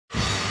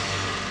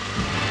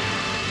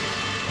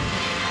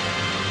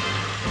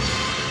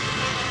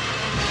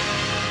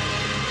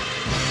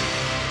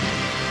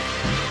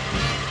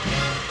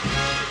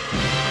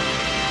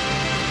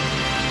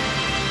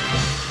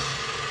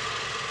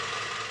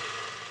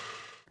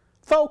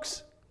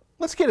Folks,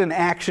 let's get an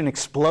action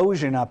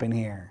explosion up in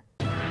here.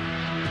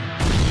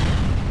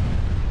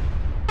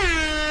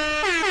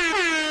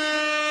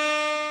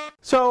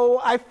 So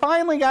I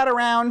finally got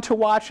around to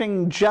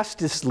watching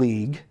Justice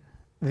League,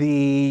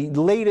 the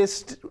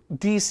latest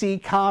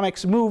DC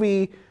Comics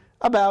movie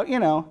about, you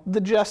know,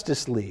 the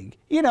Justice League.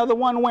 You know, the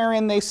one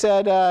wherein they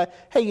said,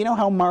 hey, you know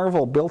how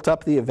Marvel built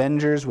up the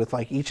Avengers with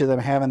like each of them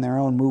having their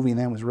own movie, and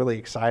then it was really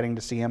exciting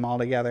to see them all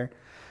together?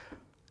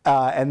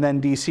 And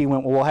then DC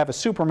went, well, we'll have a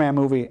Superman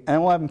movie, and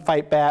then we'll have him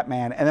fight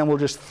Batman, and then we'll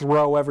just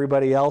throw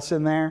everybody else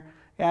in there.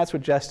 Yeah, that's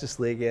what Justice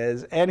League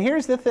is. And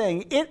here's the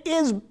thing, it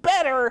is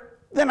better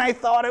than I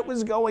thought it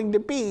was going to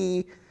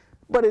be,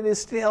 but it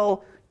is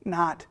still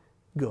not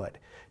good.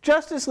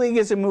 Justice League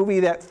is a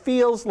movie that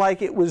feels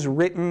like it was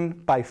written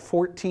by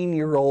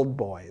 14-year-old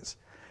boys.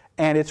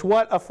 And it's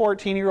what a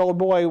 14-year-old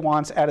boy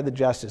wants out of the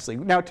Justice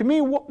League. Now, to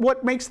me,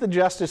 what makes the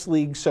Justice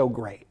League so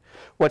great?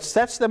 What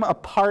sets them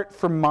apart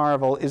from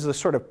Marvel is the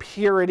sort of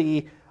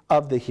purity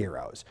of the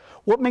heroes.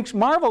 What makes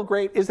Marvel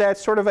great is that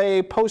it's sort of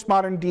a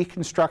postmodern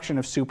deconstruction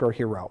of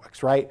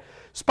superheroics, right?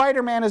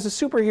 Spider-Man is a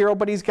superhero,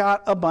 but he's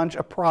got a bunch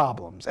of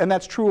problems. And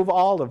that's true of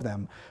all of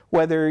them.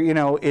 Whether, you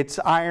know, it's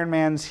Iron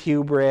Man's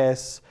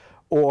hubris,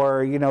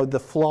 or, you know, the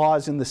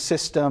flaws in the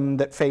system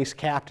that face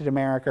Captain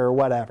America or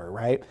whatever,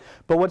 right?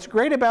 But what's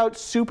great about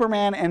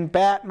Superman and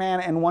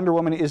Batman and Wonder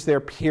Woman is their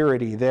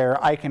purity,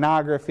 their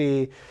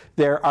iconography,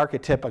 their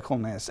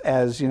archetypicalness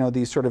as, you know,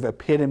 these sort of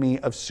epitome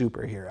of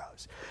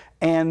superheroes.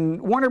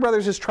 And Warner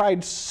Brothers has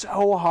tried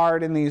so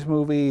hard in these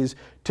movies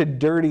to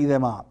dirty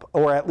them up,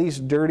 or at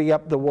least dirty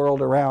up the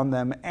world around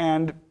them,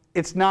 and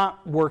it's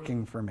not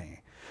working for me.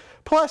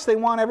 Plus, they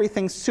want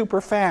everything super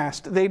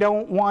fast. They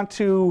don't want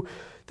to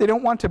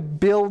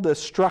build a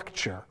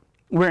structure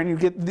wherein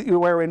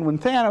when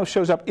Thanos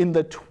shows up in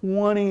the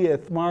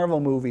 20th Marvel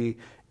movie,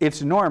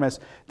 it's enormous.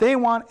 They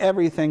want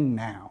everything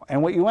now.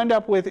 And what you end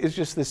up with is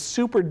just this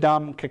super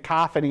dumb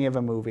cacophony of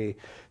a movie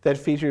that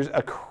features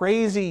a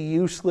crazy,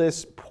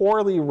 useless,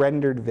 poorly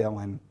rendered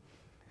villain,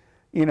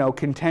 you know,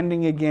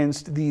 contending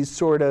against these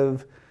sort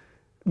of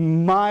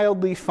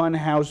mildly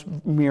funhouse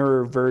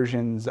mirror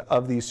versions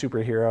of these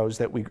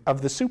superheroes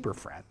of the Super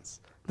Friends,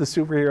 the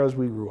superheroes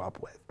we grew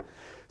up with.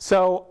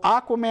 So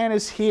Aquaman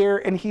is here,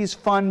 and he's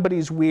fun, but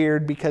he's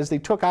weird because they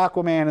took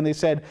Aquaman and they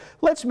said,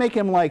 let's make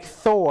him like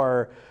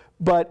Thor,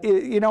 but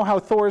you know how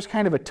Thor's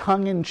kind of a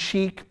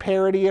tongue-in-cheek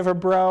parody of a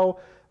bro?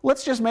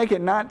 Let's just make it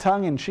not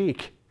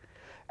tongue-in-cheek.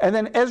 And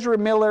then Ezra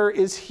Miller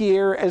is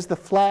here as the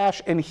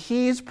Flash, and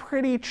he's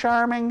pretty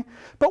charming,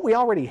 but we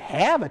already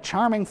have a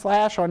charming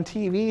Flash on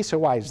TV, so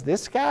why is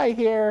this guy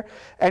here?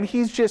 And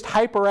he's just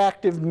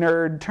hyperactive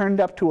nerd turned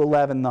up to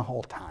 11 the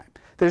whole time.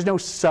 There's no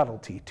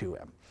subtlety to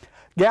him.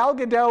 Gal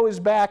Gadot is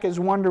back as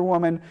Wonder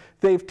Woman.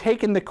 They've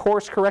taken the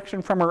course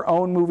correction from her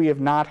own movie of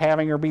not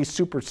having her be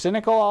super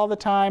cynical all the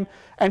time,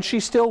 and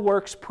she still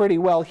works pretty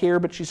well here,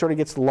 but she sort of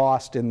gets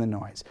lost in the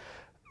noise.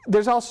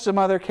 There's also some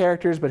other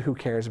characters, but who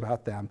cares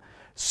about them?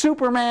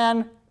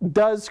 Superman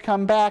does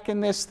come back in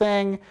this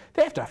thing.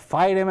 They have to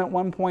fight him at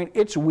one point.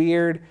 It's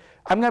weird.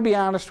 I'm going to be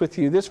honest with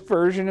you. This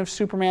version of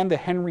Superman, the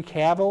Henry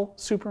Cavill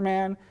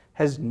Superman,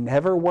 has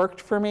never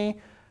worked for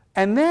me.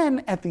 And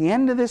then at the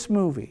end of this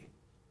movie,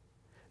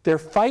 they're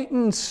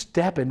fighting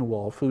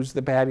Steppenwolf, who's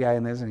the bad guy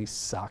in this, and he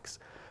sucks.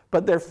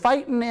 But they're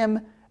fighting him,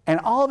 and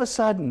all of a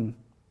sudden,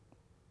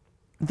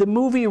 the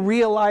movie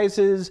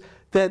realizes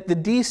that the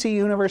DC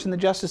Universe and the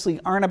Justice League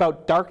aren't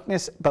about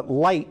darkness, but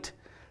light.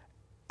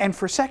 And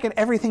for a second,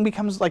 everything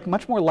becomes like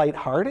much more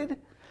lighthearted,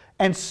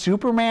 and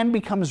Superman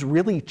becomes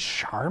really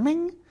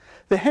charming.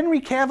 The Henry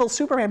Cavill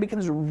Superman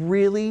becomes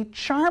really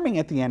charming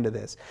at the end of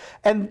this.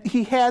 And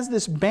he has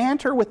this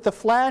banter with the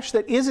Flash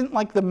that isn't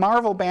like the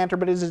Marvel banter,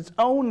 but is its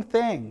own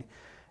thing.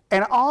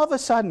 And all of a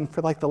sudden,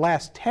 for like the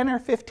last 10 or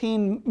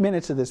 15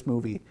 minutes of this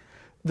movie,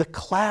 the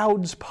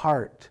clouds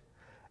part.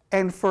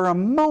 And for a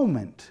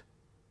moment,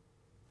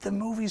 the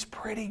movie's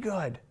pretty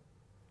good.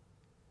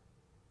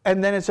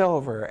 And then it's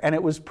over, and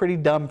it was pretty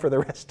dumb for the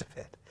rest of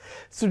it.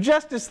 So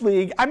Justice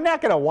League, I'm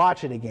not going to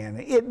watch it again.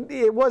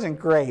 It wasn't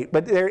great,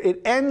 but it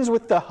ends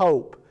with the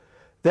hope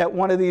that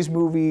one of these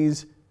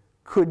movies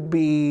could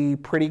be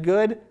pretty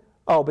good.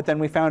 Oh, but then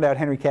we found out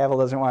Henry Cavill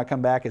doesn't want to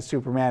come back as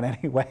Superman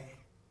anyway.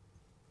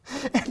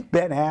 And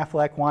Ben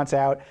Affleck wants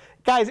out.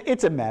 Guys,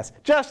 it's a mess.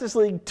 Justice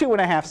League,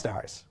 2.5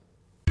 stars.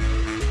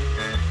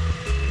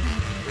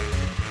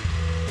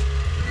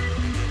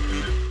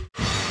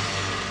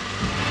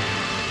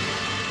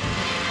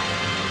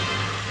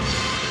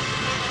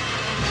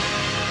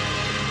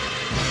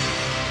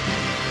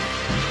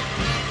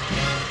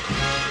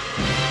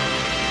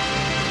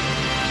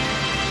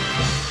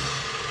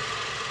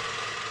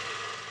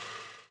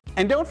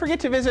 And don't forget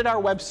to visit our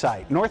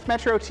website,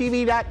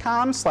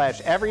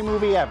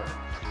 northmetrotv.com/everymovieever.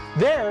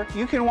 There,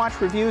 you can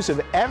watch reviews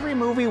of every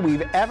movie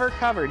we've ever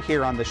covered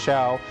here on the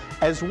show,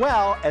 as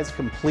well as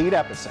complete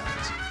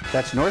episodes.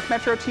 That's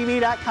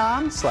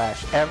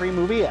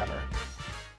northmetrotv.com/everymovieever.